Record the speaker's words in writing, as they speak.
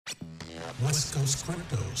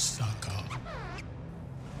westcoastcryptos.com.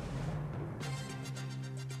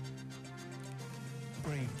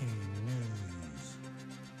 Breaking news.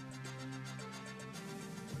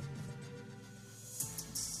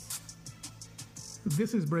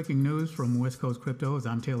 This is breaking news from West Coast Cryptos.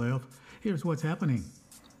 I'm Taylor Elf. Here's what's happening.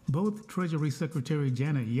 Both Treasury Secretary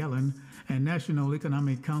Janet Yellen and National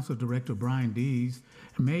Economic Council Director Brian Dees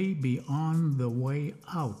may be on the way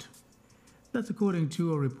out. That's according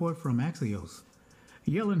to a report from Axios.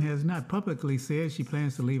 Yellen has not publicly said she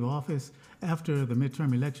plans to leave office after the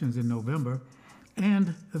midterm elections in November,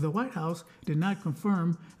 and the White House did not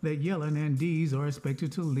confirm that Yellen and Dees are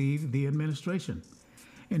expected to leave the administration.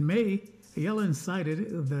 In May, Yellen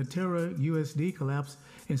cited the Terra USD collapse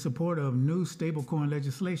in support of new stablecoin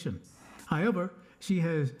legislation. However, she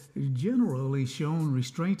has generally shown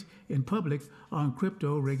restraint in public on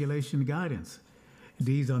crypto regulation guidance.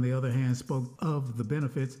 Dees, on the other hand, spoke of the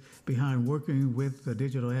benefits behind working with the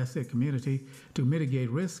digital asset community to mitigate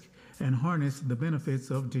risk and harness the benefits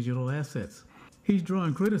of digital assets. He's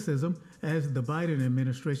drawn criticism as the Biden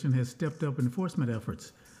administration has stepped up enforcement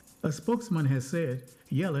efforts. A spokesman has said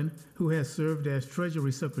Yellen, who has served as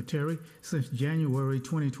Treasury Secretary since January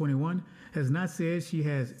 2021, has not said she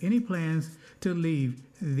has any plans to leave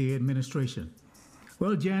the administration.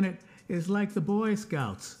 Well, Janet, it's like the Boy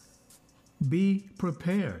Scouts. Be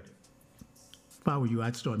prepared. If I were you,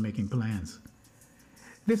 I'd start making plans.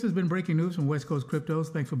 This has been breaking news from West Coast Cryptos.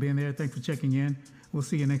 Thanks for being there. Thanks for checking in. We'll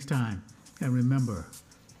see you next time. And remember,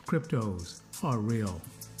 cryptos are real.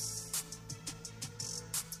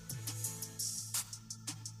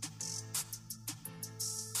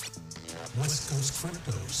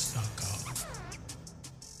 westcoastcryptos.com.